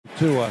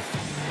Tua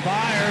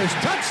fires,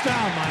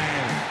 touchdown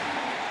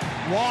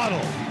Miami.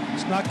 Waddle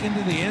snuck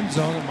into the end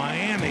zone of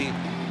Miami.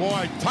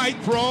 Boy, tight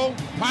throw,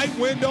 tight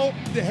window.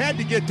 They had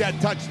to get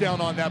that touchdown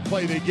on that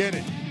play. They get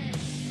it.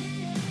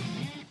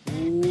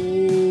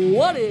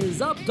 What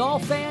is up,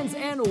 Dolphin fans,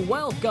 and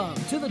welcome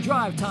to the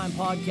Drive Time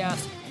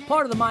Podcast,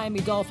 part of the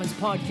Miami Dolphins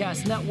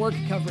Podcast Network,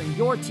 covering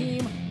your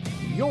team,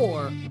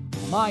 your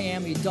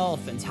Miami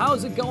Dolphins.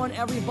 How's it going,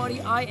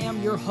 everybody? I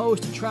am your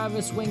host,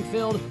 Travis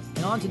Wingfield,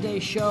 and on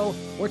today's show,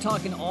 we're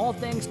talking all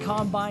things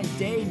Combine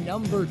Day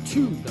number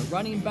 2, the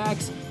running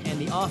backs and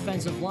the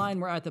offensive line.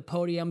 We're at the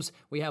podiums.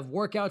 We have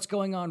workouts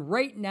going on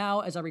right now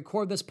as I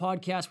record this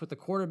podcast with the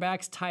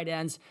quarterbacks, tight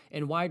ends,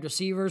 and wide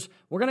receivers.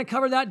 We're going to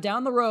cover that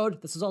down the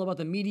road. This is all about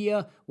the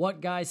media,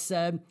 what guys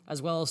said,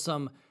 as well as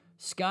some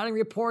scouting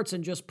reports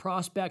and just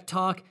prospect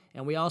talk.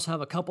 And we also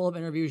have a couple of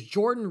interviews.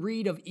 Jordan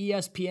Reed of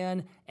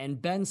ESPN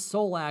and Ben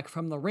Solak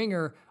from The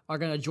Ringer are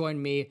going to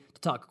join me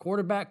to talk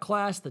quarterback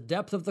class, the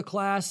depth of the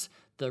class,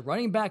 the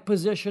running back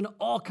position,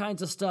 all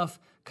kinds of stuff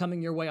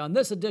coming your way on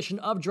this edition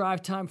of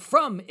Drive Time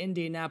from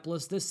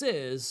Indianapolis. This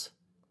is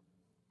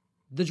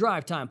the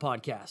Drive Time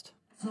Podcast.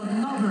 It's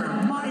another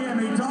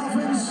Miami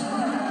Dolphins.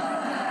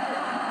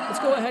 Let's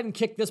go ahead and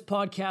kick this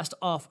podcast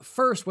off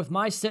first with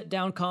my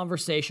sit-down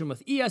conversation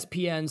with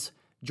ESPN's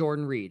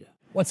Jordan Reed.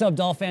 What's up,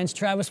 Dolphins?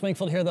 Travis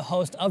Wingfield here, the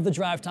host of the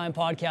Drive Time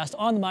Podcast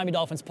on the Miami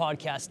Dolphins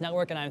Podcast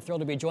Network, and I'm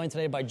thrilled to be joined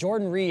today by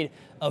Jordan Reed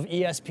of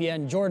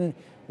ESPN. Jordan,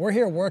 we're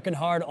here working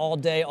hard all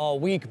day, all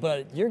week,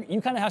 but you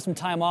kind of have some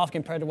time off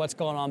compared to what's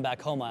going on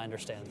back home, I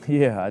understand.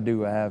 Yeah, I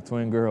do. I have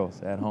twin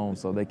girls at home,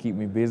 so they keep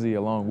me busy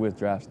along with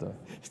draft stuff.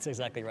 That's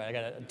exactly right. I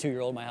got a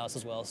 2-year-old in my house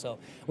as well, so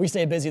we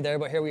stay busy there,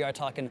 but here we are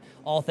talking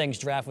all things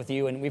draft with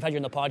you, and we've had you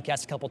on the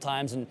podcast a couple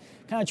times and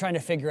kind of trying to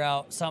figure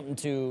out something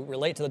to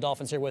relate to the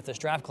Dolphins here with this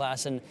draft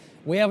class, and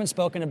we haven't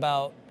spoken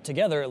about,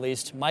 together at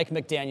least, Mike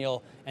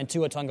McDaniel and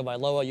Tua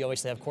Tagovailoa. You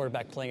obviously have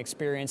quarterback playing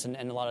experience and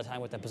a lot of time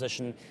with that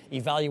position,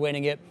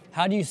 evaluating it.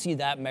 How do you see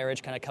that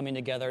marriage kind of coming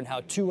together and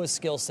how Tua's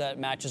skill set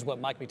matches what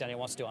Mike McDaniel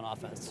wants to do on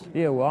offense?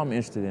 Yeah, well, I'm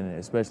interested in it,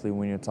 especially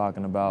when you're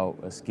talking about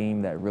a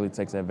scheme that really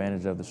takes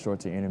advantage of the short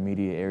to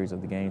intermediate areas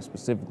of the game,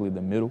 specifically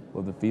the middle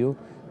of the field,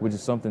 which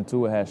is something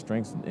Tua has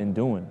strengths in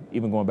doing.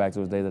 Even going back to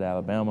his days at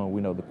Alabama, we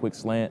know the quick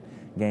slant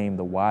game,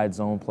 the wide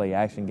zone play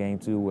action game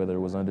too, whether it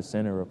was under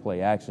center or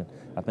play action.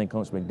 I think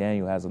Coach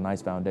McDaniel has a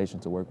nice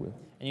foundation to work with.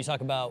 And you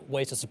talk about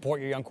ways to support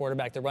your young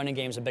quarterback. The running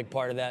game is a big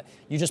part of that.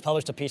 You just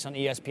published a piece on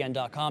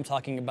ESPN.com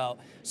talking about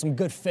some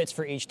good fits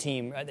for each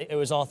team. It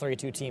was all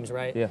 32 teams,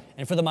 right? Yeah.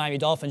 And for the Miami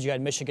Dolphins, you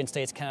had Michigan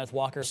State's Kenneth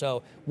Walker.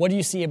 So what do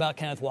you see about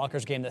Kenneth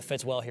Walker's game that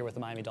fits well here with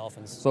the Miami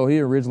Dolphins? So he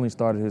originally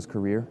started his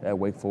career at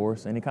Wake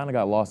Forest, and he kind of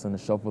got lost in the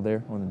shuffle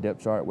there on the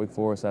depth chart. Wake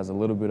Forest has a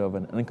little bit of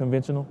an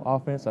unconventional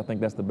offense. I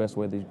think that's the best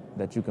way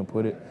that you can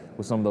put it,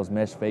 with some of those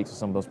mesh fakes or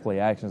some of those play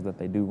actions that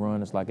they do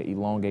run. It's like an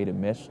elongated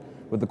mesh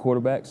with the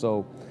quarterback.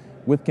 So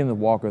with Kenneth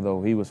Walker,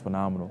 though, he was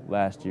phenomenal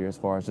last year as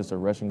far as just a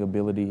rushing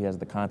ability. He has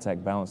the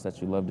contact balance that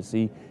you love to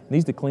see.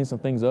 Needs to clean some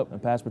things up in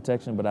pass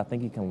protection, but I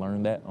think he can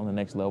learn that on the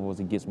next level as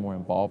he gets more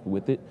involved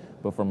with it.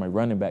 But from a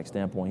running back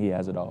standpoint, he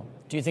has it all.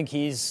 Do you think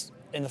he's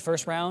in the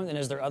first round, and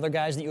is there other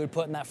guys that you would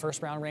put in that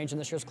first round range in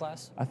this year's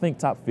class? I think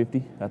top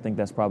 50. I think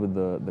that's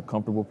probably the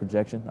comfortable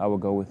projection. I would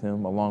go with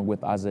him along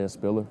with Isaiah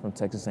Spiller from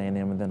Texas A&M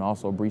and then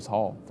also Breece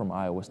Hall from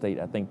Iowa State.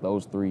 I think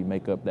those three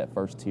make up that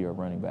first tier of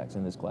running backs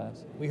in this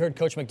class. We heard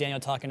Coach McDaniel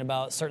talking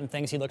about certain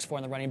things he looks for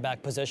in the running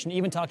back position. He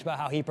even talked about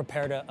how he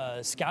prepared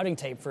a scouting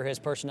tape for his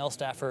personnel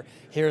staff for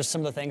here's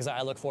some of the things that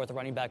I look for at the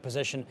running back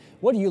position.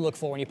 What do you look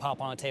for when you pop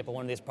on a tape of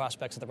one of these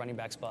prospects at the running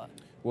back spot?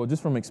 Well,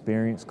 just from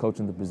experience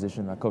coaching the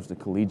position, I coached it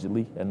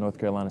collegiately at North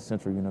Carolina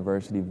Central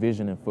University.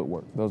 Vision and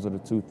footwork. Those are the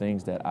two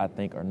things that I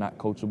think are not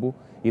coachable.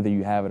 Either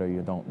you have it or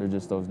you don't. They're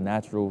just those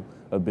natural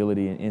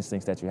ability and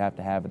instincts that you have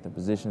to have at the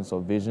position. So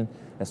vision,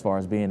 as far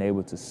as being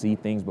able to see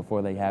things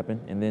before they happen,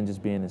 and then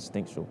just being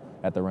instinctual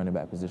at the running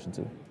back position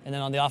too. And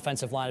then on the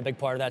offensive line, a big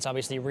part of that's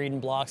obviously reading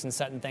blocks and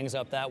setting things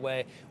up that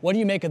way. What do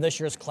you make of this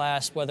year's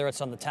class, whether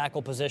it's on the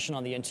tackle position,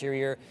 on the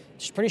interior?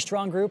 It's a pretty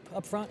strong group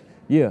up front.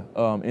 Yeah,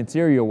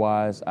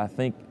 interior-wise, I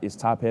think it's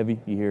top-heavy.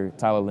 You hear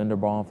Tyler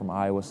Linderbaum from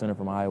Iowa, center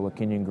from Iowa,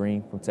 Kenyon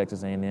Green from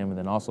Texas A&M, and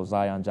then also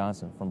Zion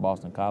Johnson from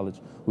Boston College,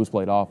 who's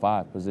played all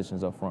 5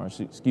 positions up front.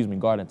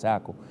 Guard and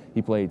tackle.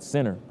 He played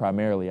center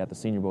primarily at the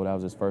Senior Bowl. That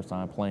was his first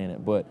time playing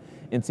it. But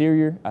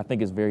interior, I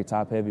think it's very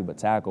top-heavy, but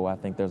tackle, I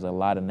think there's a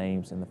lot of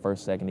names in the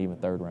first, second, even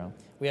third round.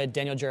 We had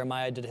Daniel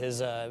Jeremiah did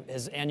his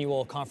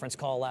annual conference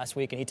call last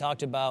week, and he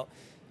talked about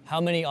how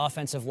many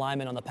offensive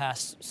linemen on the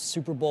past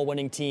Super Bowl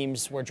winning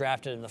teams were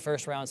drafted in the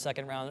first round,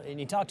 second round. And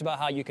he talked about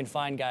how you can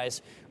find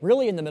guys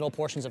really in the middle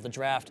portions of the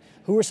draft.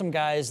 Who are some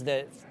guys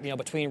that,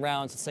 between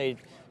rounds, let's say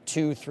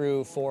 2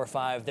 through 4 or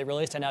 5, that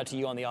really stand out to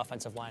you on the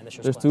offensive line this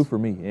year's There's class? 2 for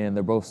me, and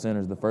they're both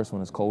centers. The first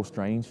one is Cole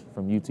Strange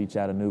from UT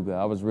Chattanooga.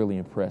 I was really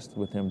impressed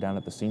with him down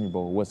at the Senior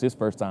Bowl. It was his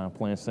first time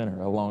playing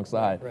center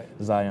alongside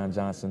Zion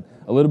Johnson.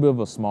 A little bit of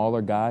a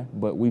smaller guy,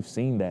 but we've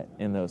seen that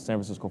in the San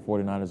Francisco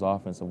 49ers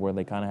offense of where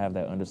they kind of have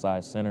that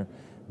undersized center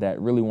that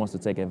really wants to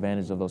take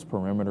advantage of those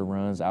perimeter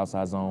runs,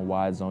 outside zone,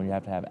 wide zone. You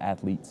have to have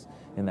athletes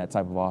in that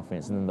type of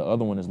offense. And then the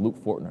other one is Luke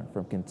Fortner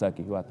from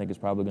Kentucky, who I think is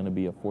probably going to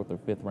be a 4th or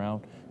 5th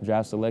round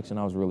draft selection.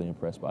 I was really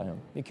impressed by him.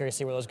 Be curious to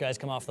see where those guys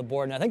come off the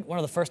board. And I think one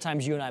of the first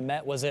times you and I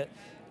met was it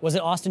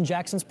Austin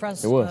Jackson's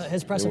press? It was.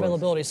 His press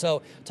availability.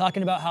 So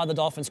talking about how the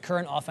Dolphins'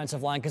 current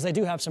offensive line, because they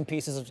do have some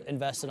pieces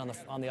invested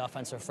on the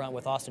offensive front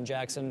with Austin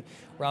Jackson,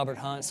 Robert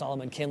Hunt,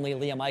 Solomon Kinley,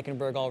 Liam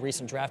Eichenberg, all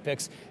recent draft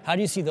picks. How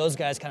do you see those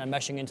guys kind of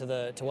meshing into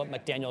to what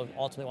McDaniel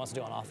ultimately wants to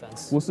do on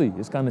offense? We'll see.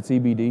 It's kind of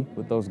TBD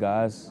with those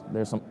guys.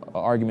 There's some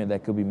argument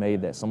that could be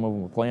made that some of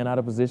them were playing out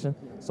of position.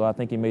 So I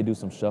think he may do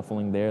some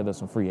shuffling there. There's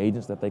some free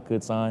agents that they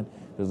could sign.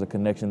 There's a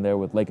connection there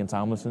with Laken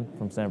Tomlinson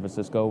from San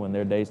Francisco and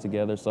their days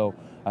together. So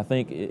I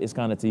think it's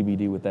kind of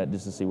TBD with that,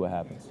 just to see what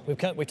happens.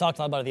 We talked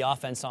a lot about the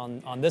offense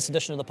on this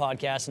edition of the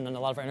podcast and in a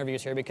lot of our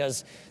interviews here,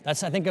 because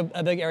that's, I think,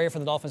 a big area for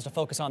the Dolphins to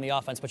focus on the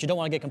offense. But you don't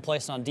want to get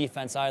complacent on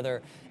defense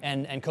either.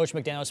 And Coach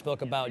McDaniel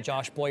spoke about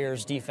Josh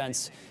Boyer's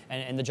defense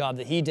and the job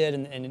that he did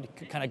and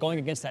kind of going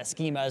against that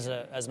scheme as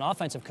an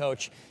offensive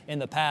coach in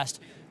the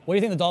past. What do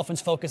you think the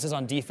Dolphins' focus is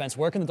on defense?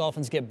 Where can the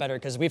Dolphins get better?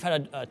 Because we've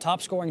had a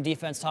top-scoring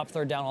defense, top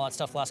third down, all that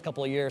stuff the last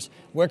couple of years.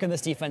 Where can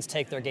this defense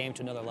take their game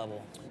to another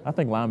level? I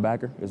think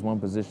linebacker is one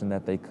position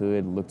that they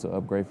could look to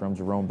upgrade from.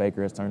 Jerome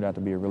Baker has turned out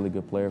to be a really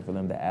good player for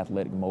them, the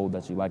athletic mold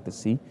that you like to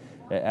see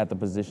at the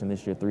position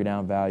this year.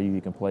 3-down value, he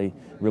can play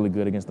really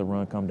good against the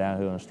run, come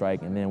downhill and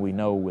strike. And then we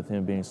know with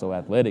him being so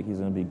athletic, he's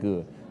going to be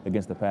good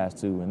against the pass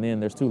too. And then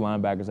there's 2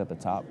 linebackers at the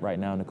top right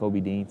now,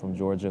 Nakobe Dean from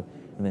Georgia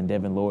and then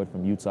Devin Lloyd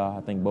from Utah.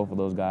 I think both of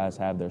those guys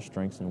have their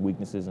strengths and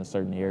weaknesses in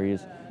certain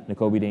areas.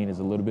 Nakobe Dean is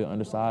a little bit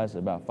undersized,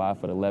 about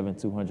 5'11",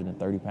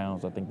 230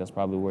 pounds. I think that's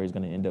probably where he's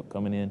going to end up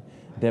coming in.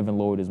 Devin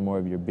Lloyd is more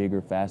of your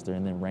bigger, faster,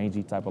 and then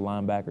rangy type of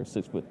linebacker,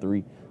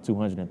 6'3",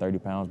 230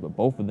 pounds. But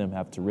both of them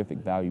have terrific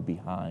value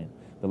behind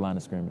the line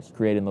of scrimmage,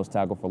 creating those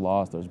tackle for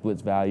loss, those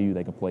blitz value.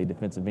 They can play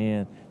defensive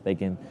end. They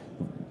can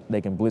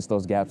blitz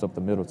those gaps up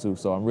the middle too.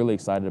 So I'm really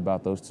excited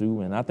about those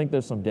 2, and I think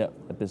there's some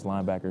depth at this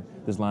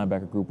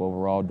linebacker group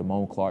overall.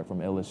 Damone Clark from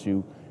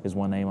LSU is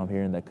one name I'm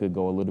hearing that could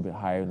go a little bit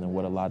higher than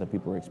what a lot of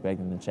people are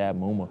expecting. And Chad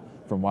Muma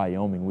from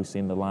Wyoming. We've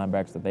seen the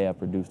linebackers that they have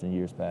produced in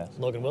years past.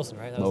 Logan Wilson,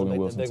 right? That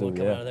was the big one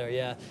coming out of there.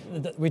 Yeah.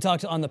 We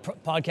talked on the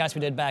podcast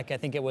we did back, I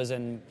think it was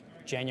in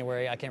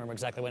January, I can't remember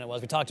exactly when it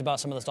was. We talked about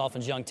some of the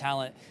Dolphins' young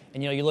talent,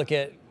 and you look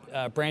at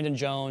Brandon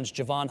Jones,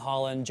 Javon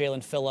Holland,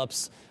 Jalen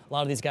Phillips, a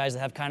lot of these guys that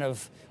have kind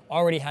of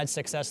already had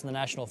success in the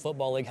National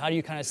Football League. How do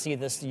you kind of see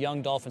this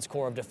young Dolphins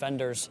core of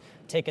defenders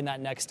taking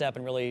that next step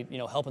and really,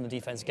 helping the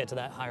defense get to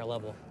that higher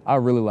level? I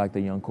really like the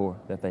young core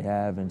that they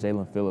have, and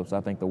Jalen Phillips, I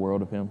think the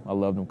world of him. I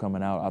loved him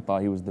coming out. I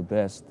thought he was the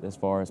best as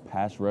far as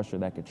pass rusher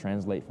that could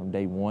translate from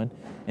day one.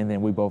 And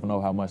then we both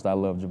know how much I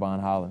love Javon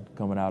Holland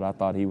coming out. I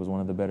thought he was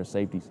one of the better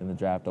safeties in the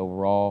draft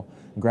overall.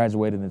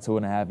 Graduated in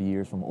 2.5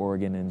 years from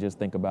Oregon, and just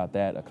think about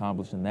that,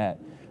 accomplishing that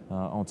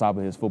on top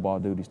of his football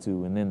duties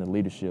too. And then the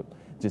leadership,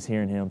 just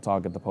hearing him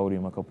talk at the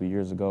podium a couple of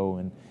years ago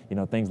and,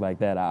 things like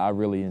that. I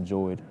really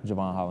enjoyed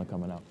Javon Holland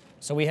coming out.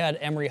 So we had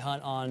Emory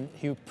Hunt on,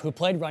 who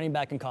played running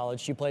back in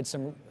college. He played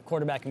some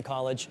quarterback in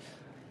college.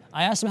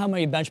 I asked him how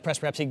many bench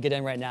press reps he could get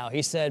in right now.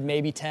 He said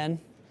maybe 10.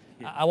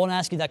 I won't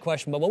ask you that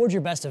question, but what would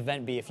your best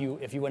event be if you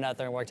went out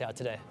there and worked out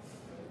today?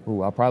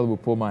 Ooh, I probably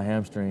would pull my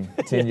hamstring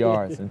 10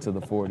 yards into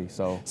the 40.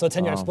 So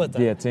 10-yard split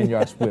then. Yeah,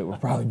 10-yard split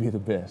would probably be the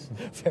best.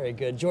 Very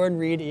good. Jordan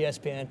Reed,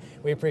 ESPN.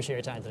 We appreciate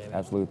your time today, man.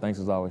 Absolutely. Thanks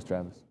as always,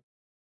 Travis.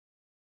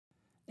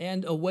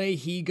 And away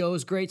he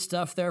goes. Great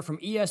stuff there from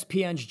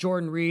ESPN's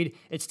Jordan Reed.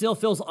 It still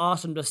feels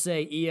awesome to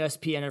say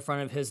ESPN in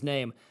front of his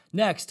name.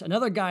 Next,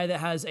 another guy that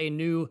has a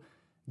new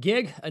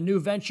gig, a new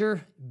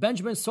venture,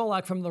 Benjamin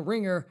Solak from The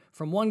Ringer,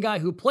 from one guy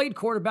who played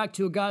quarterback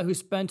to a guy who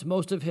spent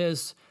most of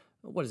his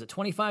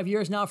 25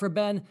 years now for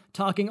Ben,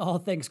 talking all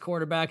things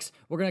quarterbacks.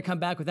 We're going to come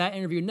back with that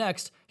interview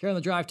next here on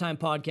the Drive Time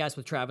Podcast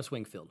with Travis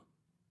Wingfield.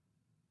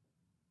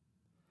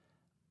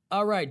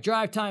 All right,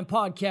 Drive Time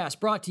Podcast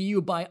brought to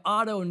you by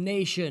Auto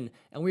Nation.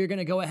 And we are going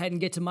to go ahead and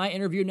get to my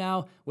interview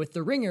now with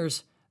The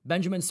Ringer's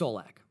Benjamin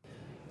Solak.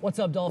 What's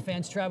up, Dolphins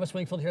fans? Travis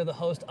Wingfield here, the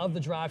host of the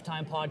Drive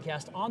Time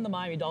Podcast on the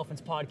Miami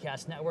Dolphins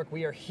Podcast Network.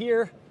 We are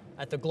here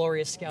at the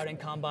glorious Scouting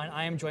Combine.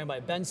 I am joined by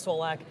Ben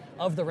Solak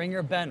of The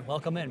Ringer. Ben,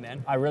 welcome in,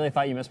 man. I really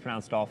thought you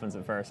mispronounced Dolphins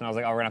at first, and I was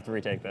like, oh, we're going to have to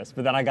retake this.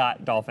 But then I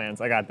got Dolphins.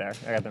 I got there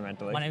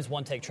mentally. My name's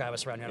One Take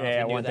Travis around here. I don't Yeah,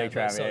 know if you One knew Take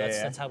that, but Travis.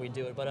 So that's how we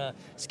do it. But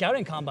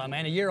Scouting Combine,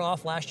 man, a year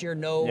off. Last year,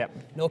 no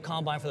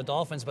Combine for the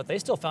Dolphins, but they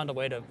still found a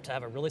way to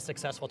have a really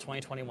successful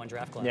 2021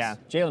 draft class. Yeah,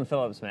 Jalen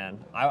Phillips, man.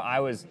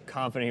 I was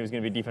confident he was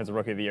going to be Defensive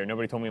Rookie of the Year.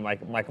 Nobody told me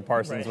Michael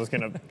Parsons was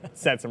going to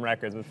set some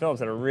records, but Phillips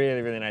had a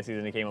really, really nice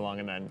season. He came along,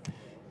 and then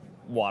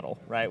Waddle,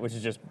 right? Which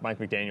is just Mike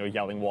McDaniel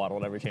yelling Waddle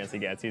at every chance he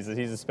gets. He's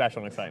a special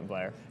and exciting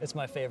player. It's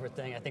my favorite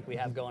thing I think we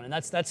have going, and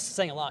that's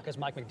saying a lot because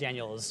Mike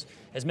McDaniel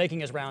is making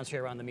his rounds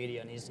here around the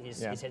media, and he's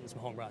hitting some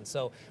home runs.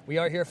 So we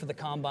are here for the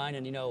Combine,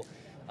 and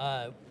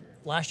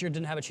last year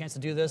didn't have a chance to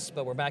do this,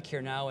 but we're back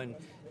here now, and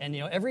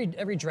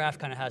every draft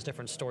kind of has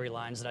different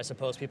storylines that I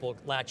suppose people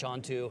latch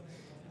onto.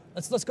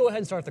 Let's go ahead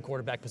and start at the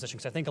quarterback position,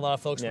 because I think a lot of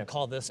folks Yeah. would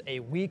call this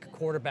a weak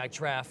quarterback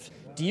draft.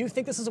 Do you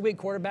think this is a weak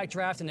quarterback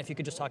draft? And if you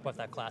could just talk about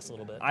that class a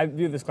little bit. I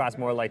view this class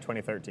more like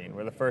 2013,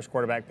 where the first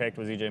quarterback picked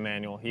was E.J.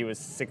 Manuel. He was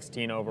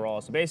 16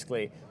 overall. So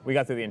basically, we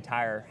got through the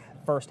entire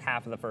first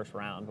half of the first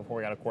round before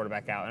we got a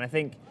quarterback out. And I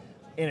think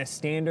in a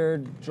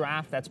standard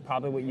draft, that's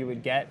probably what you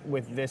would get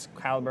with this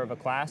caliber of a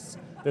class.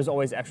 There's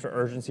always extra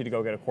urgency to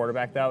go get a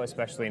quarterback, though,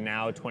 especially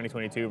now,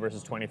 2022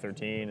 versus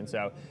 2013. And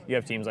so you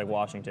have teams like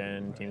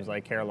Washington, teams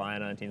like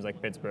Carolina, teams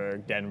like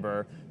Pittsburgh,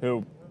 Denver,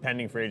 who,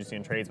 pending free agency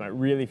and trades, might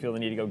really feel the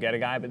need to go get a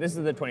guy. But this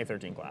is the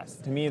 2013 class.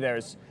 To me,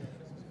 there's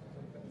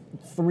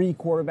 3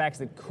 quarterbacks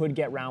that could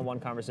get round 1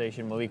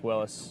 conversation: Malik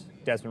Willis,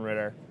 Desmond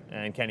Ridder,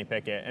 and Kenny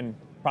Pickett. And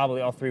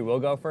probably all 3 will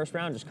go first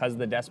round just because of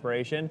the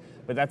desperation,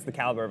 but that's the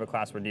caliber of a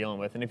class we're dealing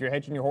with. And if you're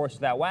hitching your horse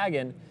to that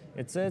wagon,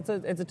 it's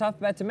a tough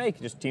bet to make.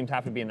 Just teams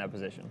have to be in that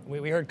position.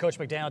 We heard Coach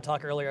McDaniel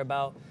talk earlier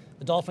about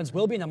the Dolphins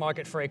will be in the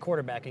market for a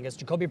quarterback. And because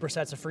Jacoby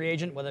Brissett's a free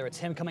agent, whether it's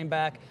him coming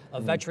back, a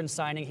veteran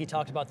signing, he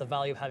talked about the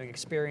value of having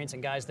experience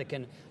and guys that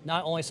can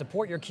not only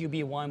support your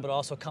QB1, but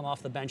also come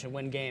off the bench and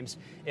win games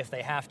if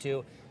they have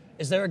to.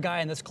 Is there a guy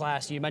in this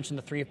class, you mentioned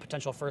the 3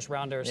 potential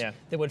first-rounders,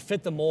 that would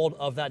fit the mold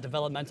of that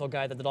developmental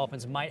guy that the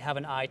Dolphins might have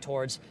an eye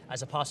towards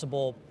as a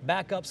possible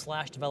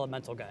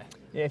backup/developmental guy?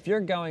 Yeah, if you're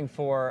going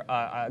for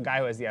a guy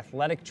who has the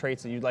athletic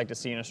traits that you'd like to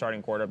see in a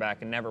starting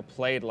quarterback and never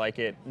played like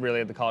it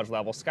really at the college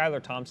level,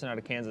 Skylar Thompson out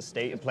of Kansas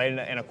State played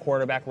in a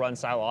quarterback-run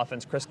style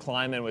offense. Chris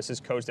Kleiman was his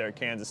coach there at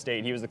Kansas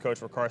State. He was the coach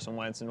for Carson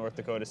Wentz in North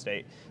Dakota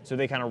State. So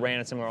they kind of ran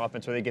a similar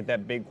offense where they get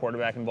that big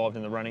quarterback involved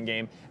in the running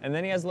game. And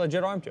then he has a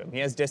legit arm to him. He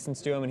has distance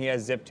to him, and he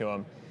has zip to him.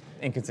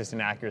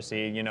 Inconsistent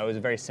accuracy, it was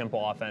a very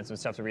simple offense and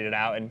stuff to read it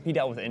out, and he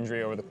dealt with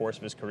injury over the course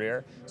of his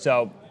career.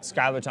 So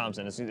Skylar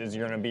Thompson is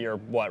going to be your,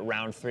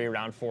 round 3,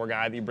 round 4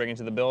 guy that you bring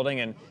into the building,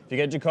 and if you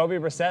get Jacoby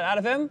Brissett out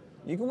of him,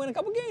 you can win a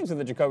couple games with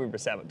the Jacoby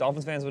Brissett, but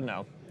Dolphins fans would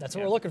know. That's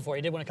what we're looking for.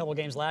 He did win a couple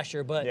games last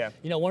year, but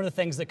one of the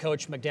things that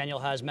Coach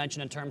McDaniel has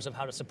mentioned in terms of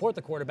how to support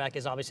the quarterback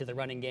is obviously the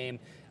running game,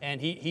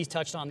 and he's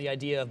touched on the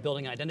idea of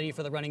building an identity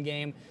for the running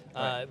game.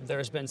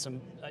 There's been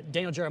some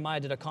Daniel Jeremiah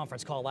did a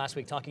conference call last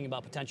week talking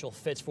about potential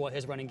fits for what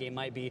his running game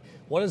might be.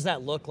 What does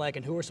that look like,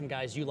 and who are some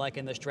guys you like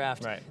in this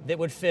draft that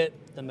would fit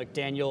the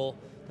McDaniel,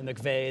 the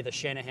McVay, the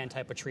Shanahan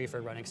type of tree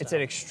for running style? It's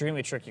an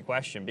extremely tricky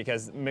question,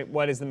 because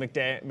what is the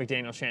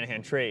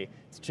McDaniel-Shanahan tree?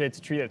 It's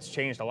a tree that's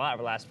changed a lot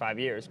over the last 5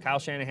 years. Kyle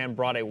Shanahan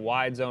brought a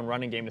wide zone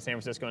running game to San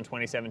Francisco in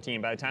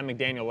 2017. By the time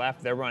McDaniel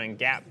left, they're running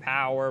gap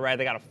power, right?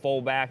 They got a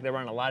fullback. They're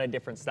running a lot of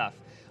different stuff.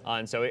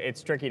 And so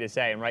it's tricky to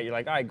say. And you're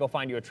like, all right, go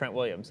find you a Trent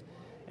Williams.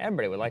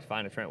 Everybody would like to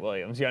find a Trent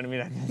Williams. You know what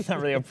I mean? It's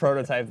not really a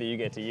prototype that you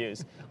get to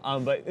use.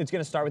 But it's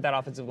going to start with that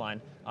offensive line.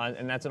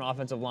 And that's an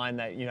offensive line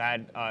that you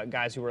had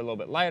guys who were a little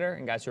bit lighter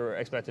and guys who were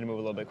expected to move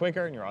a little bit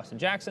quicker, and your Austin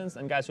Jacksons,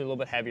 and guys who are a little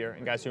bit heavier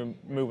and guys who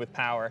move with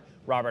power,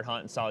 Robert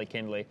Hunt and Solly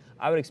Kindley.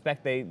 I would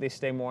expect they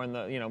stay more in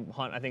the,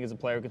 Hunt I think is a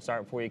player who can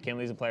start for you.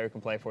 Kindley's a player who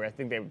can play for you. I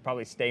think they would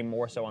probably stay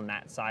more so on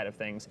that side of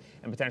things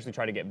and potentially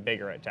try to get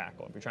bigger at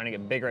tackle. If you're trying to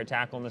get bigger at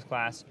tackle in this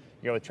class,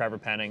 you go with Trevor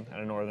Penning out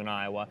of Northern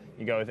Iowa.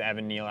 You go with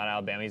Evan Neal out of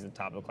Alabama. He's the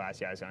top of the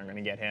class. You guys aren't going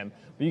to get him.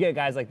 But you get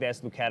guys like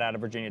this. Luquette out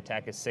of Virginia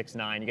Tech is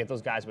 6'9". You get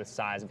those guys with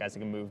size and guys that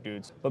can move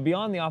dudes. But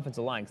beyond the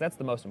offensive line, because that's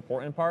the most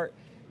important part,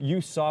 you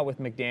saw with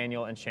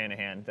McDaniel and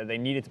Shanahan that they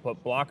needed to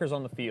put blockers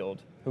on the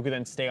field who could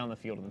then stay on the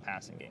field in the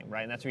passing game,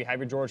 right? And that's where you have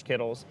your George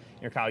Kittles,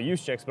 your Kyle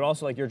Juszczyks, but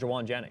also like your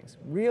Jawan Jennings.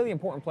 Really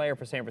important player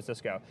for San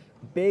Francisco.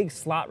 Big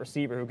slot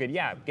receiver who could,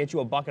 get you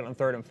a bucket on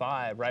 3rd and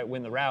 5, right?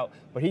 Win the route,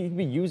 but he could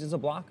be used as a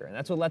blocker. And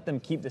that's what let them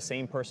keep the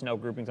same personnel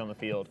groupings on the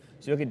field.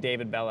 So you look at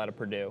David Bell out of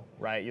Purdue,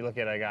 right? You look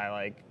at a guy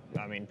like,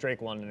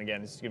 Drake London,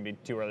 again, this is going to be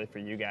too early for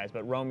you guys,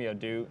 but Romeo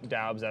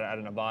Doubs out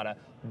of Nevada.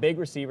 Big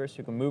receivers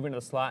who can move into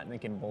the slot and they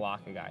can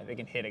block a guy. They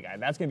can hit a guy.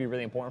 That's going to be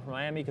really important for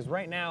Miami, because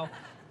right now,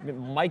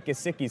 Mike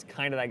Gesicki's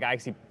kind of that guy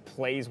because he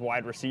plays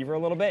wide receiver a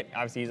little bit.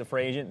 Obviously, he's a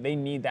free agent. They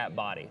need that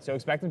body. So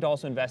expect them to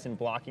also invest in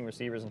blocking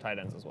receivers and tight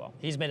ends as well.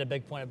 He's made a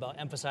big point about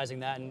emphasizing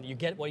that, and you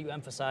get what you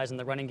emphasize in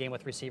the running game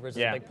with receivers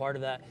is a big part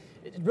of that.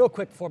 Real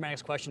quick before my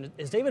next question,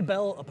 is David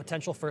Bell a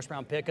potential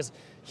first-round pick? Because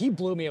he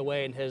blew me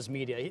away in his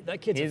media.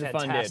 That kid's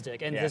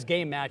fantastic, and his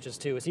game matches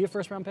too. Is he a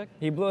first-round pick?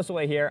 He blew us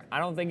away here. I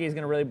don't think he's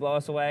going to really blow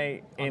us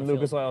away in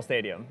Lucas Oil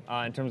Stadium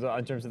in terms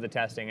of the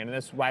testing. And in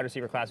this wide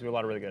receiver class, we have a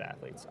lot of really good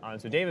athletes.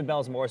 So David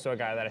Bell's more so a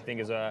guy that I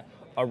think is a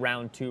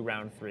round 2,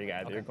 round 3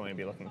 guy that you're going to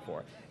be looking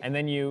for. And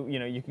then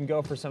you can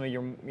go for some of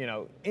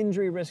your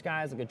injury risk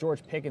guys, like a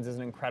George Pickens is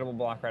an incredible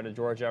blocker out of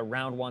Georgia,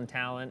 round 1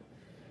 talent.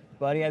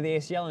 But he had the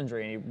ACL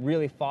injury, and he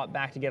really fought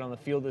back to get on the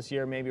field this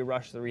year, maybe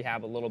rushed the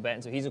rehab a little bit,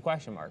 and so he's a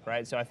question mark,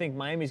 right? So I think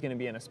Miami's going to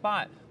be in a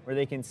spot where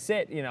they can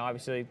sit,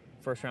 obviously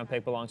first-round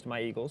pick belongs to my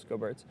Eagles, go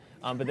Birds,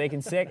 but they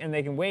can sit and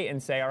they can wait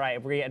and say, all right,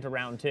 if we get to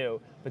round 2,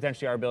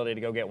 potentially our ability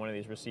to go get one of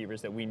these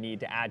receivers that we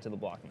need to add to the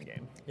blocking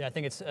game. Yeah, I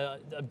think it's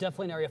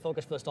definitely an area of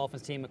focus for this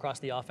Dolphins team across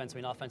the offense.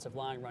 Offensive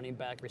line, running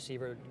back,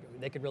 receiver,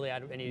 they could really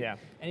add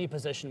any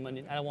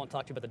position. I won't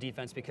talk to you about the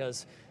defense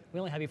because we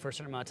only have you for a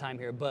certain amount of time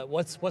here, but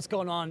what's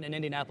going on in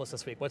Indianapolis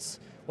this week? What's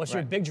your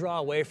Right. big draw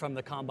away from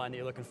the combine that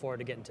you're looking forward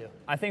to getting to?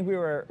 I think we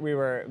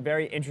were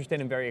very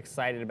interested and very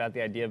excited about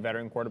the idea of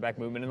veteran quarterback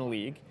movement in the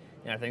league.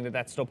 And I think that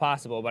that's still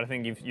possible, but I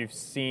think you've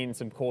seen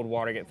some cold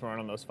water get thrown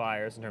on those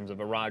fires in terms of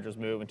a Rodgers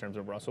move, in terms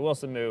of Russell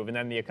Wilson move, and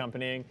then the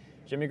accompanying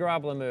Jimmy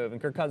Garoppolo move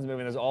and Kirk Cousins move,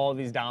 and there's all of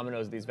these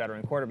dominoes of these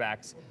veteran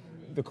quarterbacks.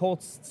 The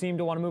Colts seem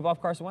to want to move off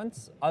Carson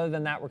Wentz. Other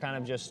than that, we're kind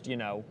of just,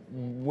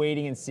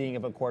 waiting and seeing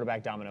if a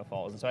quarterback domino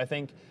falls. And so I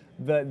think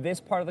this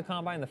part of the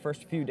combine, the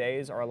first few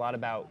days, are a lot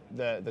about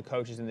the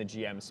coaches and the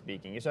GM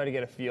speaking. You start to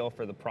get a feel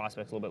for the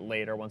prospects a little bit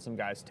later once some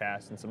guys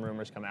test and some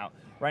rumors come out.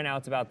 Right now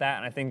it's about that,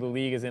 and I think the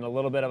league is in a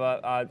little bit of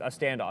a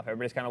standoff.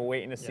 Everybody's kind of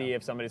waiting to see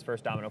if somebody's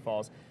first domino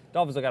falls.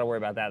 Dolphins don't got to worry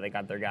about that. They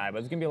got their guy. But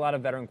there's going to be a lot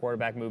of veteran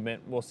quarterback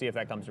movement. We'll see if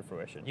that comes to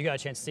fruition. You got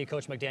a chance to see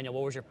Coach McDaniel.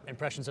 What was your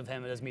impressions of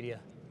him at his media?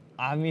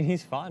 I mean,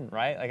 he's fun,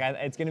 right?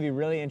 It's going to be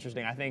really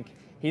interesting. I think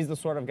he's the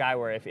sort of guy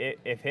where if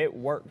it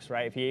works,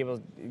 right, if he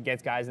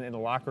gets guys in the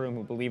locker room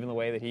who believe in the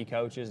way that he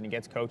coaches and he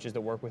gets coaches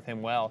that work with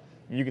him well,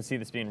 you could see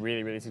this being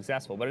really, really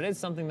successful. But it is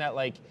something that,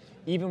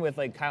 even with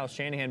Kyle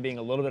Shanahan being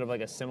a little bit of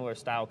a similar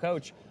style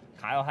coach,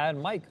 Kyle had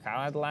Mike.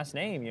 Kyle had the last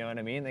name, you know what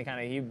I mean?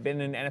 He's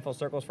been in NFL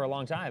circles for a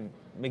long time.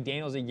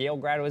 McDaniel's a Yale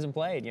grad who hasn't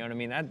played, you know what I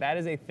mean? That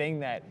is a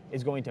thing that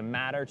is going to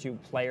matter to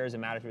players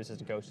and matter to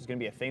assistant coaches. It's going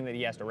to be a thing that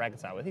he has to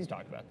reconcile with. He's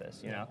talked about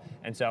this, you know?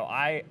 And so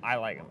I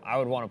like him. I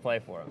would want to play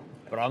for him.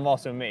 But I'm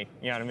also me,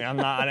 you know what I mean?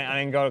 I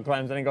didn't go to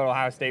Clemson, I didn't go to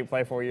Ohio State,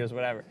 play 4 years,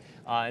 whatever.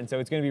 And so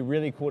it's going to be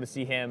really cool to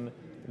see him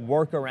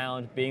work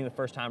around being the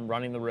first time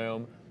running the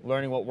room,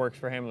 learning what works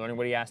for him, learning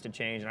what he has to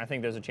change, and I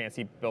think there's a chance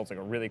he builds a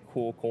really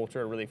cool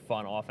culture, a really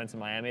fun offense in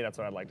Miami. That's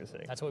what I'd like to see.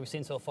 That's what we've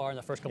seen so far in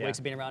the first couple weeks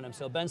of being around him.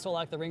 So Ben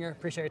Solak, the Ringer,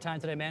 appreciate your time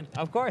today, man.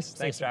 Of course.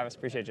 Thanks, Travis.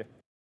 Appreciate you.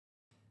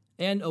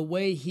 And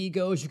away he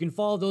goes. You can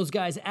follow those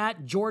guys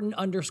at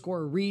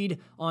Jordan_Reed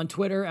on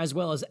Twitter, as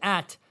well as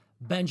at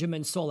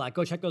Benjamin Solak.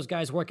 Go check those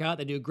guys' work out.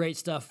 They do great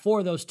stuff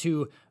for those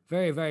two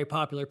very, very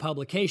popular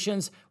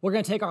publications. We're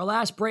going to take our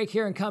last break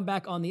here and come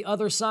back on the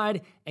other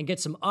side and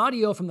get some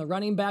audio from the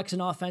running backs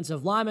and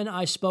offensive linemen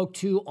I spoke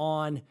to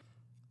on,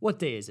 what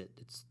day is it?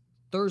 It's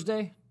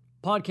Thursday.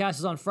 Podcast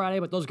is on Friday,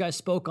 but those guys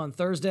spoke on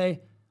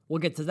Thursday. We'll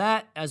get to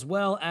that, as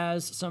well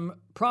as some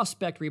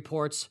prospect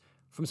reports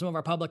from some of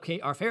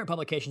our favorite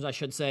publications, I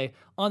should say,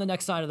 on the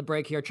next side of the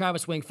break here.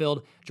 Travis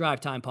Wingfield,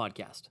 Drive Time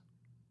Podcast.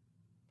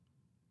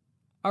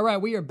 All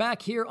right, we are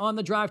back here on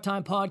the Drive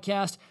Time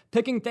Podcast,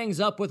 picking things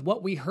up with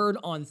what we heard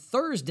on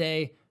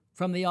Thursday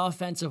from the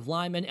offensive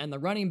linemen and the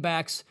running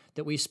backs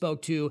that we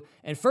spoke to.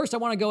 And first, I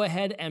want to go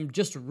ahead and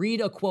just read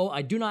a quote.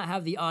 I do not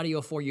have the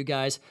audio for you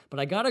guys, but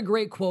I got a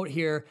great quote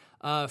here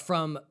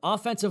from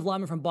offensive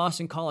lineman from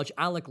Boston College,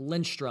 Alec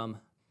Lindstrom.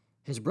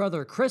 His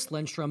brother, Chris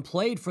Lindstrom,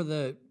 played for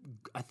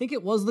I think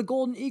it was the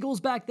Golden Eagles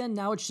back then.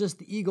 Now it's just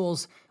the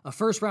Eagles, a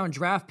first-round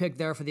draft pick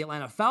there for the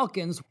Atlanta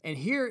Falcons. And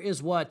here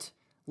is what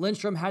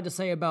Lindstrom had to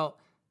say about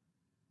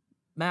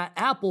Matt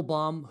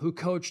Applebaum, who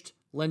coached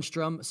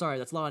Lindstrom. Sorry,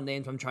 that's a lot of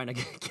names I'm trying to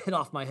get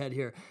off my head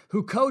here.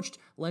 Who coached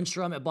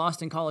Lindstrom at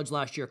Boston College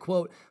last year.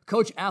 Quote,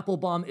 "Coach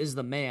Applebaum is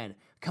the man.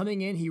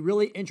 Coming in, he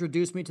really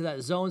introduced me to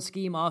that zone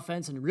scheme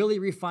offense and really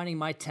refining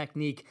my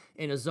technique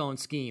in a zone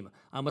scheme.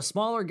 I'm a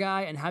smaller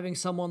guy, and having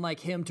someone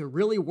like him to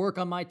really work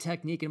on my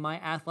technique and my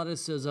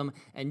athleticism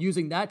and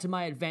using that to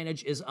my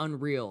advantage is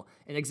unreal.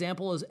 An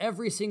example is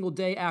every single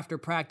day after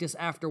practice,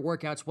 after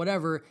workouts,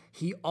 whatever,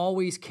 he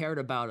always cared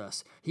about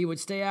us. He would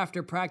stay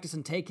after practice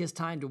and take his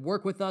time to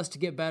work with us to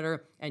get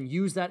better and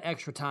use that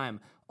extra time.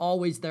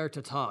 Always there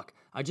to talk.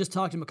 I just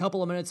talked to him a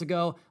couple of minutes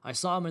ago. I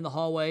saw him in the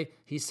hallway.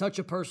 He's such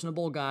a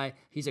personable guy.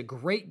 He's a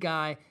great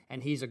guy,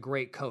 and he's a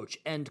great coach."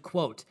 End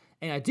quote.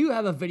 And I do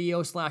have a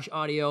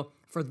video/audio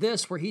for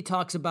this where he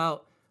talks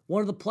about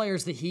one of the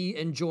players that he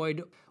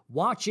enjoyed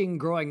watching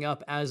growing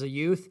up as a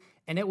youth,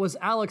 and it was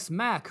Alex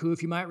Mack, who,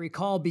 if you might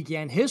recall,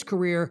 began his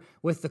career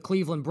with the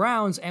Cleveland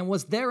Browns and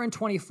was there in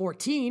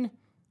 2014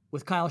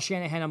 with Kyle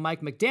Shanahan and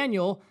Mike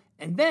McDaniel,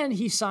 and then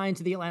he signed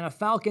to the Atlanta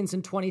Falcons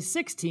in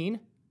 2016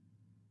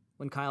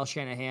 when Kyle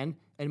Shanahan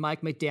and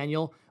Mike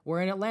McDaniel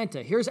were in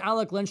Atlanta. Here's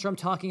Alec Lindstrom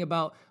talking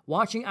about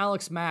watching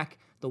Alex Mack,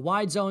 the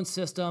wide zone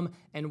system,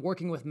 and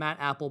working with Matt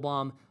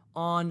Applebaum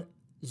on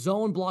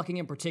zone blocking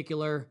in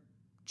particular,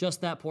 just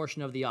that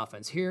portion of the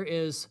offense. Here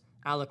is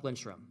Alec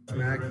Lindstrom.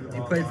 Mack, he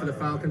played for the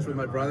Falcons with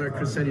my brother.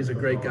 Chris said he's a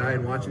great guy,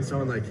 and watching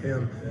someone like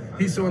him,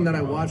 he's someone that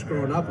I watched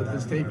growing up with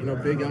his tape,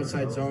 big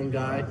outside zone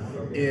guy,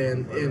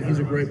 and he's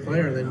a great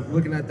player. And then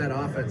looking at that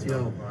offense,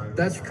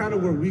 that's kind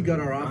of where we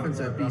got our offense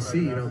at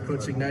BC.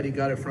 Coach Ignetti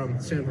got it from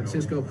San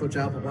Francisco, Coach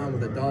Applebaum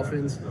with the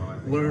Dolphins,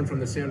 learned from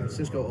the San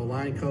Francisco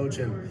O-line coach,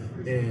 and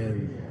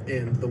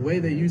the way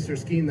they use their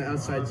scheme, the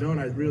outside zone,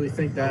 I really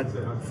think that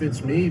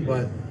fits me,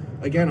 but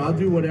again, I'll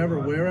do whatever,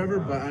 wherever,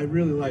 but I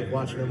really like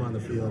watching him on the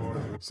field.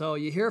 So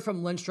you hear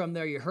from Lindstrom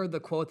there. You heard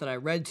the quote that I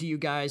read to you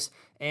guys,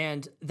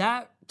 and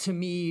that, to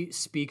me,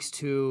 speaks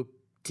to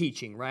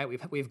teaching, right?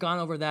 We've gone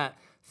over that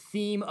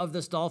theme of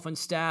this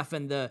Dolphins staff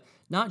and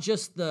not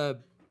just the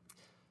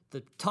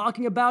the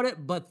talking about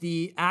it, but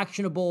the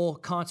actionable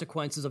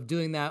consequences of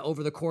doing that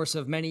over the course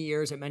of many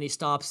years at many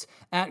stops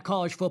at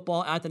college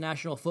football, at the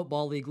National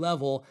Football League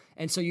level.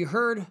 And so you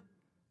heard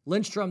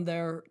Lindstrom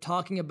there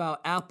talking about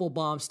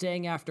Applebaum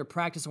staying after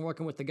practice and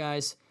working with the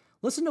guys.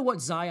 Listen to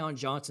what Zion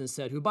Johnson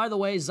said, who, by the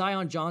way,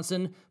 Zion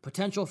Johnson,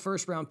 potential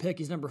first-round pick.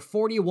 He's number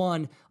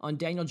 41 on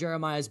Daniel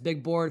Jeremiah's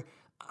big board.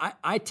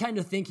 I tend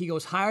to think he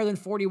goes higher than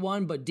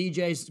 41, but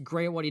DJ's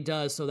great at what he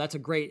does, so that's a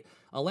great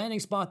landing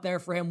spot there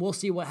for him. We'll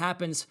see what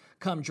happens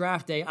come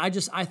draft day.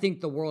 I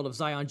think the world of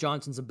Zion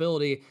Johnson's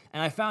ability,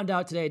 and I found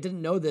out today, I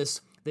didn't know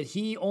this, that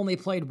he only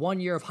played 1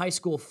 year of high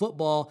school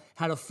football,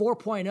 had a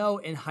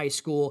 4.0 in high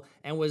school,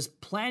 and was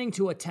planning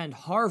to attend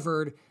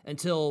Harvard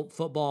until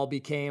football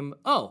became,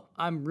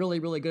 I'm really,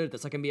 really good at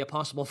this. I can be a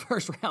possible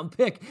first-round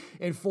pick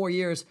in 4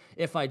 years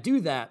if I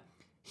do that.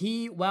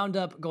 He wound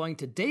up going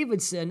to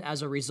Davidson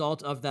as a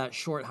result of that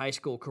short high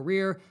school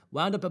career,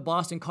 wound up at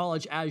Boston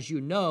College, as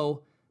you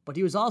know, but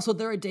he was also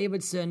there at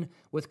Davidson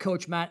with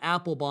Coach Matt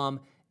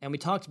Applebaum. And we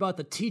talked about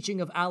the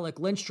teaching of Alec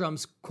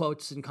Lindstrom's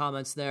quotes and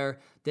comments there,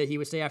 that he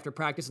would stay after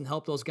practice and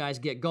help those guys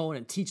get going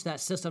and teach that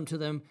system to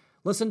them.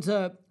 Listen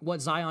to what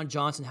Zion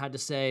Johnson had to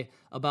say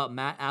about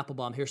Matt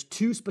Applebaum. Here's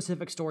 2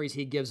 specific stories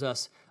he gives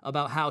us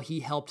about how he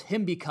helped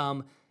him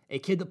become a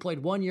kid that played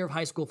 1 year of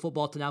high school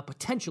football to now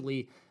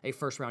potentially a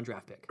first-round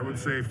draft pick. I would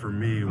say for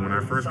me, when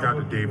I first got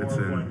to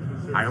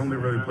Davidson, I only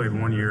really played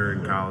 1 year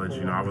in college.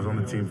 I was on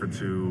the team for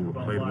 2,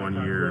 played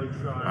 1 year,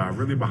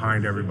 really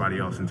behind everybody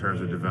else in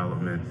terms of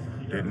development.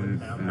 I didn't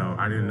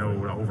know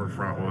what an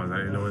overfront was. I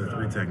didn't know what a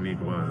 3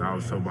 technique was. I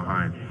was so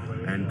behind.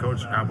 And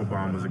Coach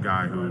Applebaum was a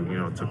guy who,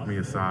 took me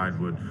aside.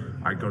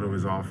 I'd go to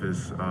his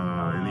office in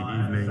the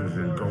evenings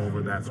and go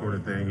over that sort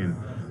of thing, and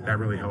that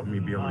really helped me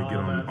be able to get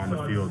on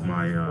the field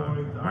my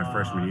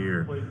freshman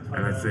year.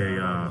 And I'd say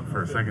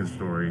for a second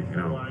story,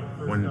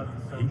 when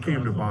he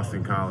came to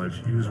Boston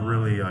College, he was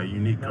really a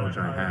unique coach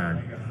I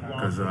had,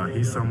 because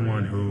he's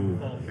someone who,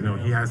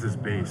 he has his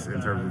base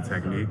in terms of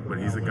technique, but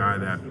he's a guy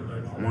that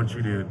wants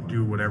you to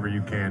do whatever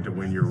you can to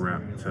win your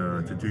rep,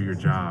 to do your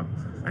job.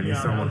 And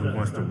he's someone who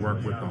wants to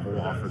work with the whole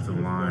offensive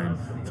line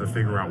to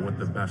figure out what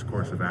the best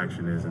course of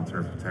action is in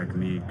terms of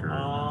technique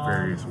or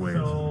various ways.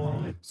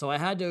 So I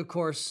had to, of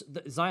course,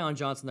 Zion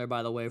Johnson there,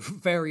 by the way,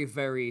 very,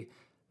 very,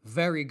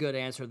 very good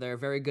answer there.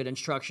 Very good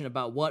instruction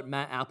about what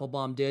Matt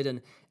Applebaum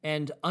did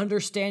and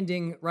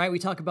understanding, right? We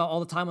talk about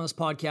all the time on this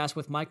podcast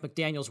with Mike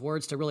McDaniel's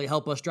words to really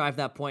help us drive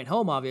that point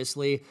home,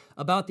 obviously,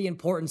 about the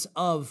importance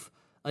of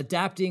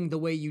adapting the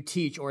way you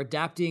teach or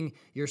adapting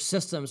your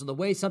systems or the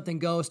way something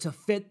goes to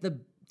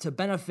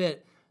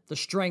benefit the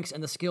strengths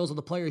and the skills of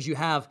the players you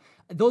have.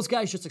 Those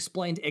guys just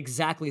explained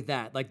exactly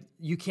that. Like,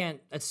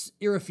 it's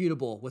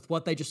irrefutable with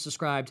what they just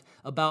described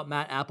about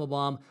Matt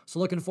Applebaum. So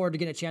looking forward to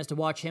getting a chance to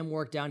watch him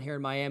work down here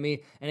in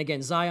Miami. And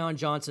again, Zion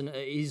Johnson,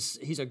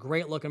 he's a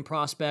great looking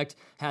prospect,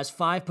 has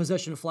 5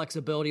 position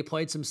flexibility,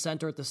 played some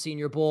center at the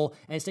Senior Bowl,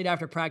 and stayed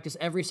after practice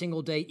every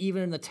single day,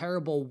 even in the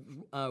terrible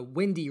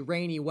windy,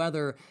 rainy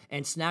weather,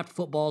 and snapped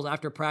footballs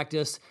after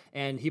practice.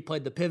 And he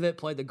played the pivot,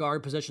 played the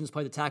guard positions,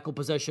 played the tackle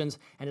positions,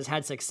 and has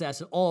had success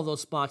at all of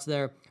those spots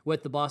there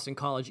with the Boston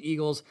College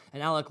Eagles.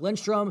 And Alec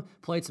Lindstrom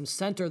played some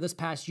center this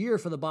past year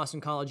for the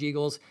Boston College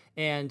Eagles,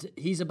 and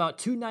he's about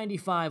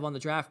 295 on the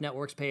Draft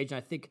Network's page, and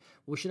I think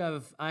we should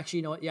have,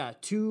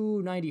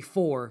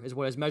 294 is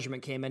what his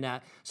measurement came in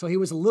at. So he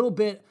was a little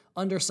bit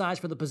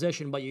undersized for the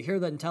position, but you hear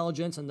the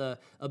intelligence and the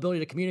ability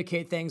to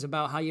communicate things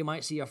about how you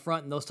might see a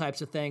front and those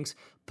types of things.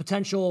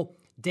 Potential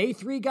day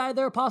 3 guy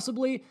there,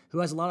 possibly, who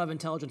has a lot of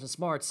intelligence and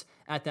smarts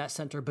at that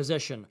center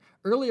position.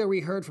 Earlier, we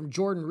heard from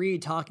Jordan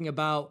Reed talking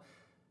about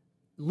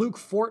Luke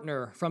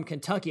Fortner from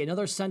Kentucky,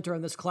 another center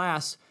in this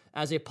class,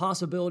 as a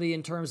possibility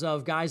in terms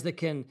of guys that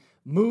can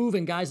move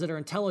and guys that are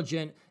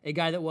intelligent, a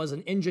guy that was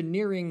an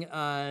engineering,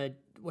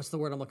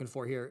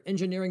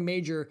 engineering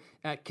major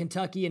at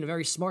Kentucky, and a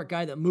very smart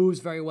guy that moves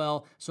very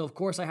well. So, of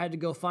course, I had to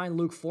go find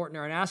Luke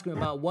Fortner and ask him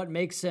about what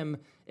makes him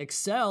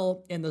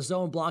excel in the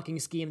zone blocking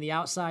scheme, the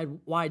outside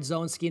wide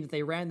zone scheme that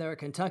they ran there at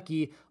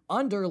Kentucky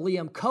under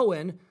Liam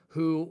Cohen,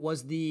 who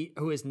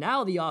is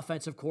now the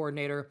offensive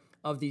coordinator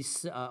of the,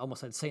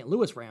 almost said St.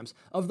 Louis Rams,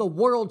 of the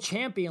world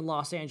champion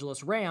Los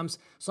Angeles Rams.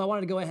 So I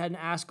wanted to go ahead and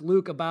ask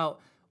Luke about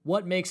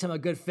what makes him a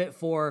good fit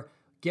for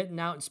getting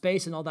out in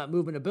space and all that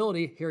movement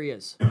ability. Here he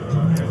is.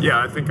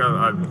 Yeah, I think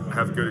I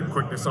have good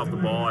quickness off the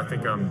ball. I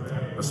think I'm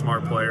a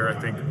smart player. I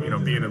think,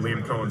 being in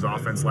Liam Cohen's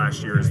offense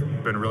last year has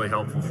been really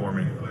helpful for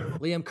me.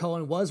 Liam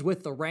Cohen was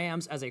with the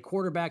Rams as a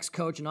quarterback's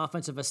coach and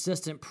offensive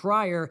assistant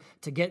prior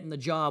to getting the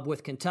job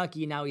with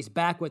Kentucky. Now he's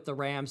back with the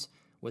Rams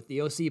with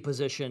the OC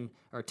position,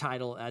 or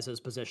title as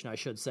his position, I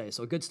should say.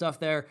 So good stuff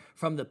there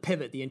from the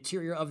pivot, the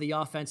interior of the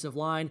offensive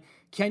line.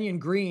 Kenyon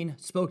Green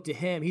spoke to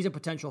him. He's a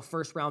potential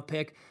first-round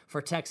pick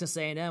for Texas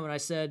A&M. And I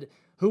said,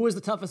 who was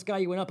the toughest guy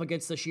you went up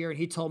against this year? And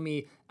he told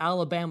me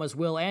Alabama's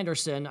Will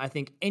Anderson. I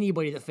think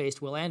anybody that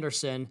faced Will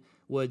Anderson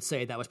would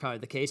say that was probably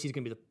the case. He's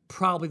going to be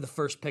probably the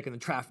first pick in the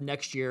draft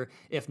next year,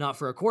 if not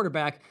for a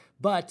quarterback.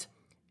 But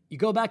you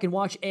go back and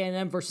watch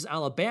A&M versus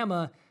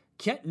Alabama,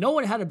 no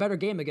one had a better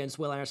game against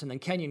Will Anderson than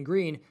Kenyon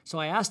Green. So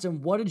I asked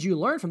him, what did you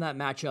learn from that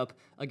matchup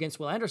against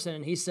Will Anderson?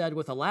 And he said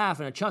with a laugh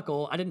and a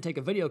chuckle, I didn't take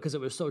a video because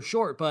it was so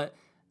short, but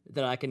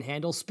that I can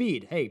handle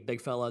speed. Hey,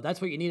 big fella, that's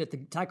what you need at the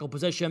tackle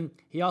position.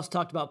 He also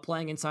talked about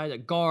playing inside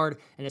at guard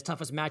and his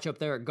toughest matchup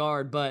there at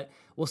guard, but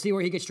we'll see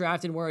where he gets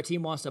drafted and where a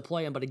team wants to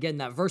play him. But again,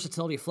 that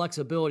versatility,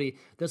 flexibility,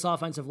 this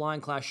offensive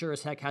line class sure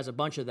as heck has a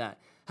bunch of that.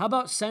 How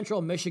about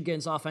Central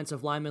Michigan's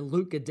offensive lineman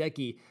Luke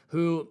Gadecki,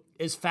 who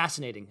is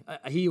fascinating.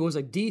 He was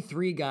a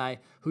D3 guy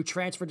who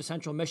transferred to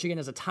Central Michigan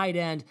as a tight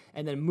end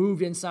and then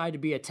moved inside to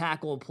be a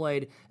tackle and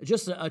played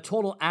just a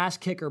total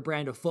ass-kicker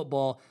brand of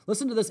football.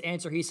 Listen to this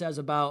answer he says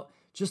about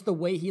just the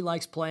way he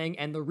likes playing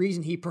and the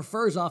reason he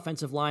prefers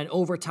offensive line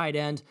over tight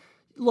end.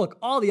 Look,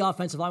 all the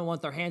offensive linemen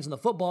want their hands on the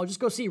football. Just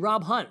go see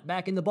Rob Hunt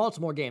back in the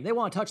Baltimore game. They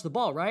want to touch the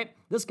ball, right?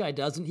 This guy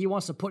doesn't. He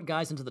wants to put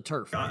guys into the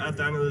turf. At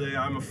the end of the day,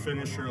 I'm a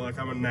finisher. Like,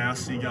 I'm a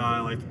nasty guy.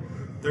 Like,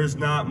 there's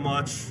not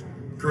much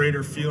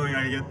greater feeling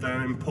I get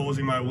than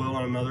imposing my will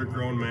on another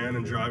grown man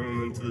and driving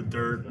him into the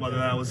dirt, whether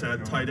that was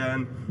at tight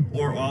end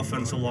or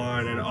offensive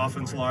line. And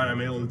offensive line,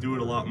 I'm able to do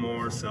it a lot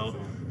more. So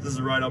this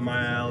is right up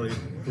my alley.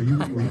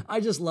 I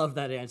just love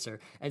that answer.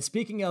 And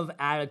speaking of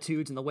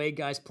attitudes and the way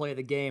guys play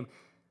the game,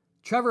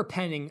 Trevor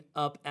Penning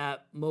up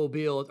at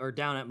Mobile, or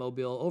down at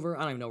Mobile,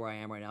 I don't even know where I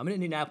am right now. I'm in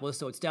Indianapolis,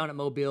 so it's down at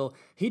Mobile.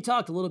 He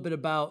talked a little bit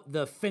about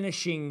the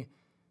finishing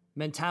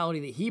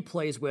mentality that he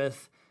plays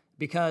with,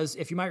 because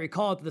if you might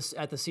recall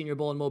at the Senior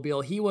Bowl in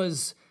Mobile, he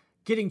was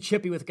getting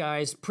chippy with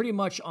guys pretty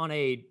much on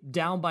a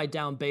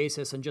down-by-down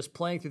basis and just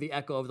playing through the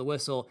echo of the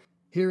whistle.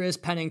 Here is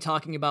Penning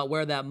talking about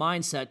where that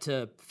mindset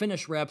to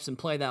finish reps and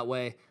play that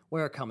way,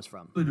 where it comes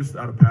from. Really just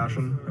out of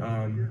passion.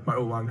 My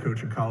O-line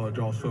coach in college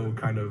also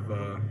kind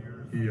of,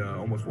 he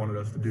almost wanted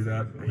us to do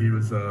that. He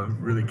was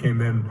really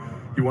came in,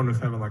 he wanted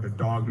us having like a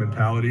dog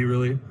mentality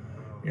really,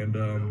 and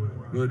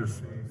really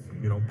just,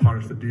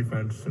 punish the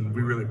defense, and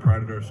we really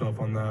prided ourselves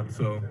on that.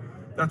 So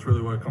that's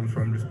really where it comes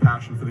from, just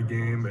passion for the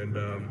game and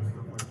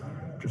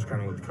just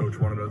kind of what the coach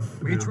wanted us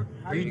to do.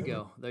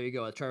 There you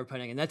go, with Trevor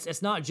Penning. And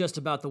it's not just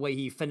about the way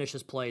he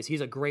finishes plays.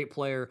 He's a great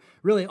player,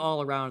 really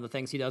all around. The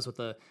things he does with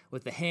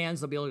the hands,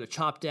 they'll be able to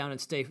chop down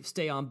and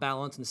stay on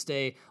balance and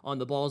stay on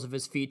the balls of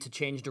his feet to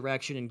change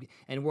direction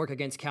and work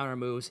against counter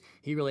moves.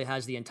 He really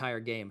has the entire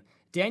game.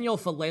 Daniel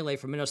Falele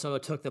from Minnesota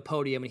took the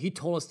podium, and he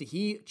told us that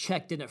he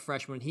checked in at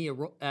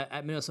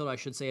at Minnesota, I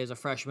should say, as a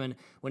freshman,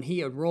 when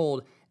he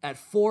enrolled at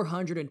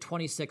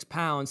 426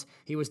 pounds.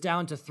 He was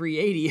down to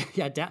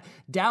 380.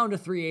 Down to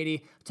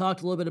 380.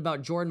 Talked a little bit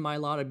about Jordan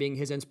Mailata being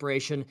his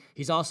inspiration.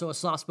 He's also a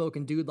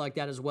soft-spoken dude like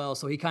that as well,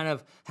 so he kind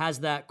of has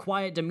that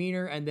quiet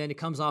demeanor, and then it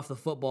comes off the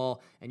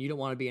football, and you don't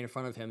want to be in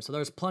front of him. So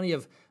there's plenty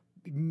of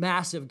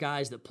massive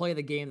guys that play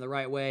the game the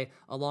right way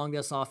along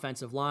this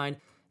offensive line.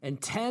 And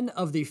 10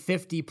 of the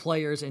 50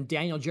 players in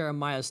Daniel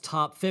Jeremiah's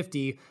top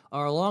 50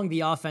 are along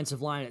the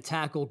offensive line at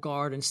tackle,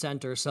 guard, and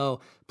center.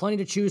 So plenty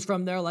to choose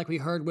from there, like we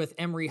heard with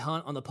Emory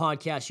Hunt on the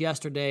podcast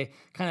yesterday.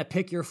 Kind of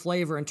pick your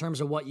flavor in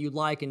terms of what you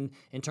like and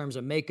in terms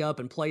of makeup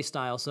and play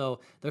style. So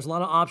there's a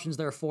lot of options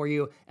there for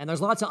you. And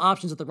there's lots of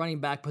options at the running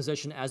back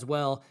position as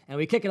well. And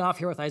we kick it off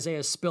here with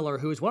Isaiah Spiller,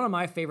 who is one of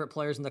my favorite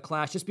players in the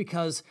class just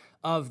because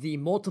of the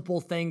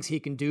multiple things he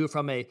can do,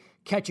 from a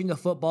catching the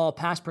football,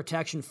 pass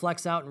protection,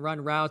 flex out and run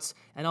routes,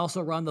 and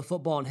also run the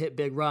football and hit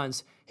big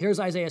runs. Here's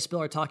Isaiah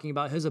Spiller talking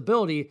about his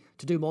ability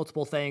to do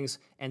multiple things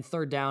and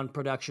third down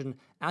production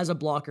as a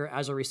blocker,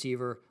 as a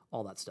receiver,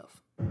 all that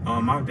stuff.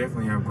 I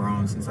definitely have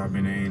grown since I've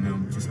been at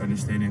A&M, just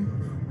understanding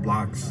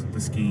blocks,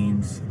 the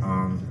schemes,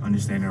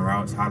 understanding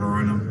routes, how to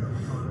run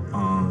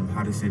them,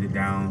 how to sit it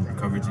down,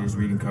 coverages,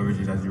 reading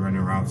coverages as you're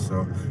running routes.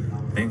 So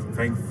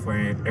thankful for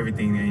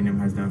everything A&M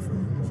has done for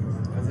me.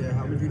 Isaiah,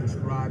 how would you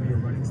describe your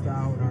running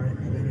style? Are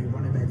there any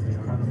running backs that you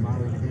kind of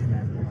model your game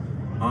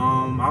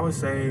after? I would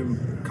say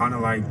kind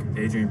of like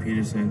Adrian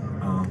Peterson,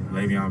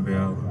 Le'Veon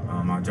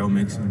Bell, Joe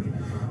Mixon.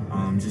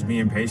 Just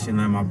being patient,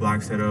 letting my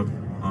block set up,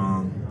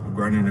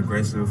 running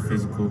aggressive,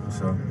 physical.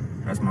 So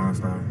that's my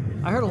style.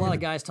 I heard a lot of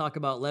guys talk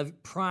about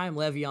prime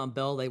Le'Veon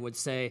Bell, they would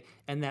say,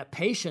 and that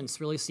patience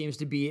really seems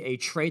to be a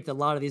trait that a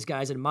lot of these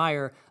guys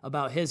admire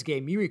about his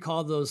game. You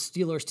recall those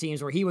Steelers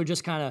teams where he would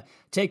just kind of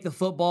take the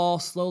football,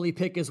 slowly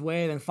pick his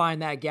way, then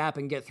find that gap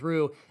and get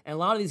through. And a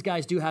lot of these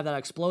guys do have that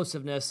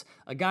explosiveness.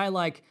 A guy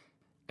like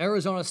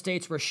Arizona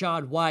State's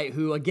Rachaad White,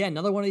 who, again,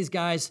 another one of these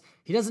guys,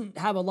 he doesn't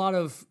have a lot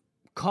of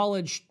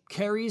college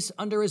carries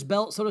under his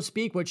belt, so to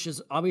speak, which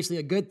is obviously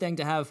a good thing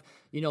to have,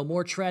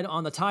 more tread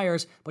on the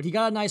tires, but he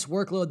got a nice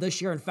workload this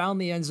year and found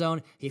the end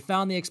zone. He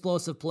found the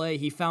explosive play.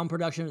 He found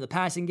production in the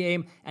passing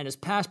game, and his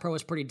pass pro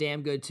is pretty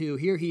damn good too.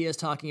 Here he is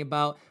talking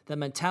about the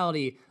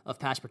mentality of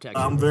pass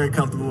protection. I'm very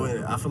comfortable with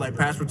it. I feel like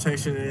pass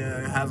protection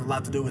has a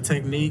lot to do with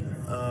technique,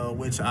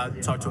 which I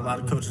talk to a lot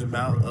of coaches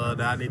about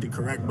that I need to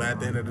correct, but at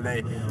the end of the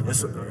day,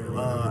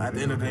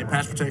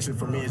 pass protection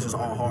for me is just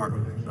all heart.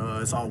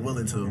 It's all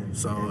willing to.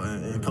 So,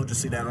 and coaches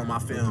see that on my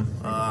film.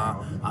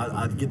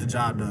 I get the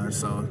job done,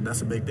 so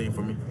that's a big thing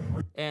for me.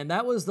 And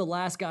that was the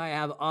last guy I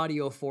have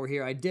audio for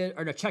here.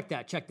 Check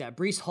that.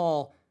 Breece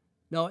Hall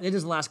No, it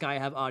is the last guy I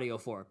have audio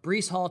for.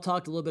 Breece Hall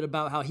talked a little bit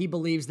about how he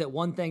believes that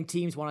one thing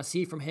teams want to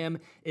see from him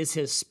is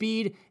his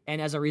speed,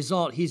 and as a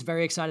result, he's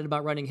very excited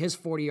about running his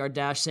 40-yard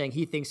dash, saying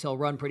he thinks he'll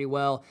run pretty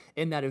well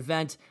in that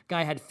event.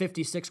 Guy had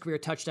 56 career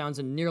touchdowns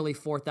and nearly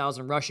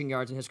 4,000 rushing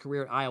yards in his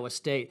career at Iowa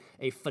State.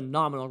 A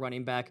phenomenal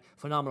running back,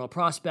 phenomenal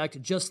prospect,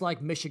 just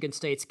like Michigan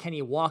State's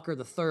Kenny Walker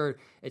III.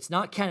 It's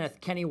not Kenneth,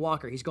 Kenny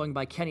Walker. He's going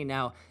by Kenny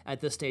now at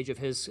this stage of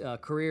his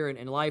career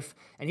and life,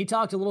 and he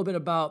talked a little bit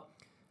about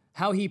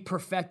how he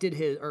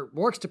perfected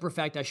works to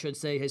perfect, I should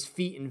say, his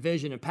feet and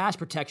vision and pass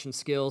protection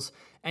skills.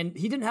 And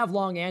he didn't have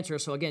long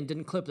answers, so again,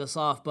 didn't clip this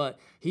off, but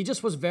he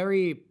just was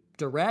very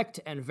direct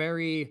and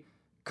very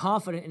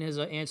confident in his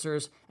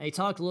answers. And he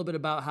talked a little bit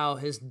about how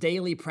his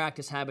daily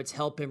practice habits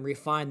help him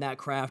refine that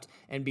craft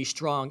and be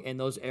strong in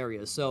those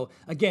areas. So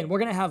again, we're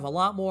going to have a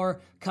lot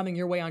more coming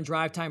your way on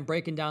Drive Time,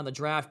 breaking down the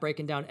draft,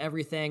 breaking down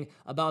everything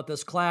about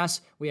this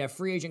class. We have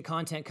free agent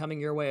content coming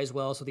your way as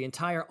well. So the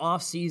entire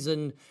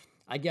offseason,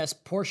 I guess,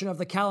 portion of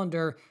the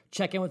calendar,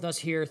 check in with us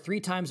here 3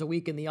 times a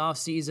week in the off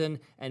season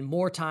and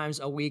more times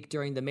a week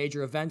during the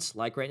major events,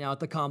 like right now at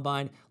the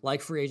Combine,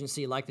 like free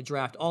agency, like the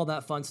draft, all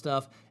that fun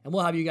stuff. And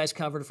we'll have you guys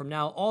covered from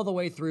now all the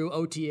way through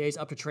OTAs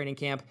up to training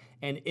camp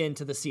and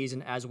into the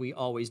season, as we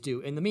always do.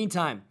 In the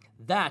meantime,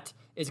 that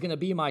is going to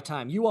be my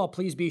time. You all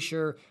please be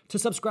sure to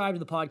subscribe to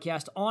the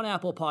podcast on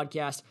Apple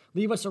Podcasts.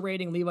 Leave us a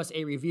rating, leave us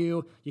a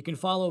review. You can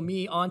follow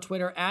me on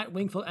Twitter at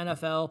Wingfield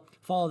NFL.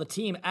 Follow the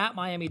team at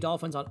Miami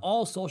Dolphins on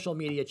all social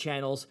media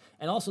channels,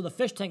 and also the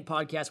Fish Tank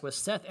podcast with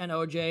Seth and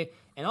OJ.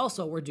 And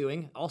also we're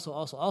doing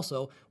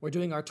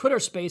our Twitter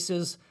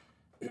Spaces.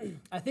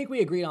 I think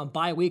we agreed on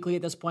bi-weekly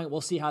at this point.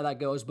 We'll see how that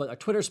goes. But our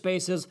Twitter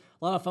Spaces,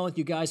 a lot of fun with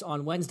you guys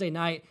on Wednesday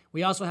night.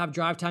 We also have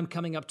Drive Time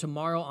coming up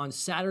tomorrow on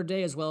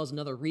Saturday, as well as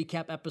another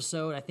recap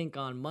episode, I think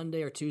on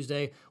Monday or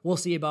Tuesday. We'll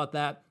see about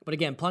that. But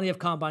again, plenty of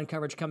Combine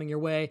coverage coming your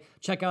way.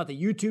 Check out the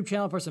YouTube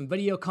channel for some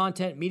video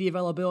content, media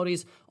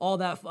availabilities, all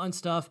that fun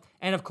stuff.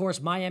 And of course,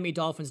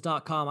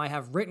 MiamiDolphins.com. I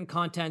have written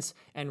contents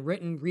and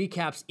written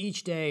recaps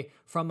each day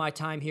from my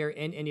time here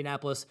in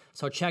Indianapolis.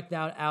 So check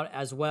that out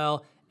as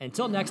well.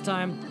 Until next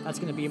time, that's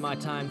going to be my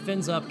time.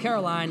 Fins up.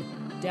 Caroline,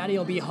 Daddy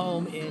will be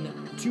home in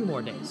 2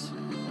 more days.